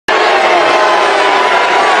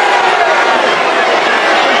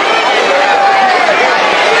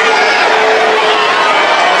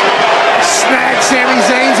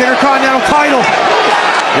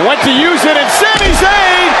Went to use it, and Sami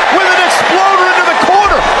Zayn with an exploder into the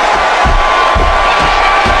corner.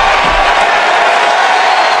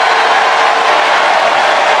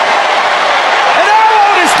 And now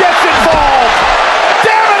Otis gets involved.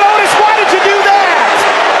 Damn it, Otis, why did you do that?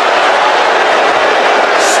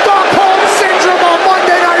 Stockholm Syndrome on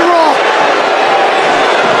Monday Night Raw.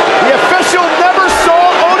 The official never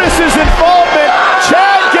saw Otis's involvement.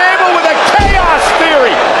 Chad Gable with a chaos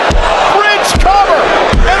theory. Bridge cover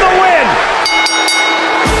and the win.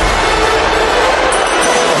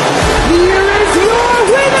 Here is your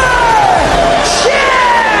winner,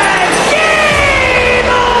 Chad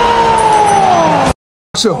Gable!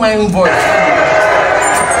 So, my own voice.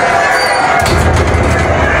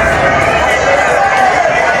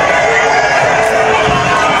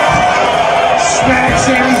 Smack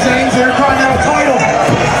Sami Zayn's Intercontinental title.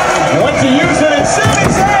 Went to use it, and Sami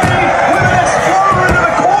Zayn with an exploder into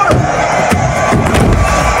the corner.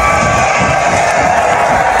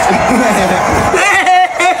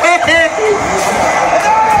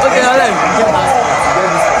 Okay, Alan.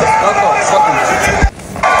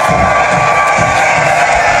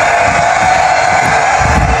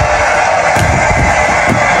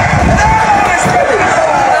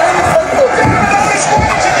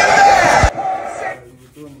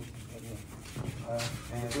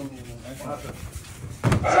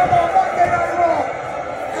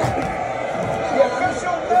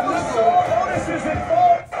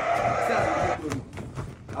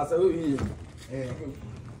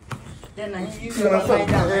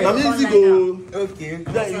 Okay,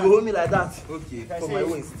 then you hold me like that. Okay, for my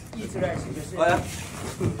waist. Oh, yeah.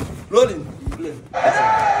 Rolling. Play.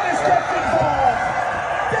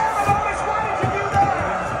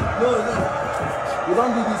 No. You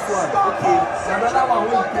don't do this one. Okay. Another one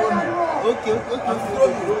will throw me. Okay. Throw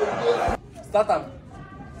me. Start up.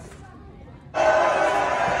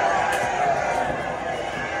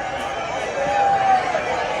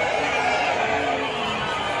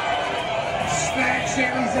 Smack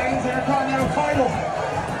Sami Zayn's Intercontinental title.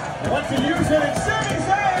 Went to use it, and Sami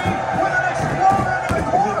Zayn with an exploder into the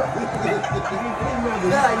corner.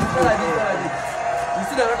 You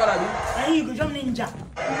see the record I do? And you could jump ninja.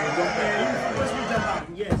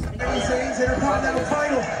 Yes. Sami Zayn's Intercontinental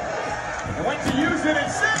title. Went to use it,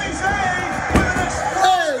 and Sami Zayn with an exploder.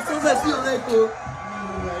 Hey, so let's see your leg, bro.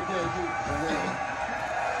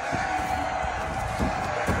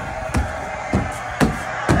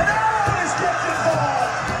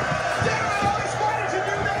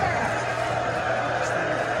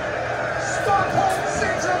 Stockholm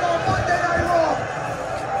Syndrome on Monday Night Raw.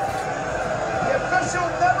 The official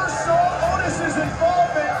never saw Otis's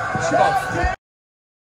involvement. Chad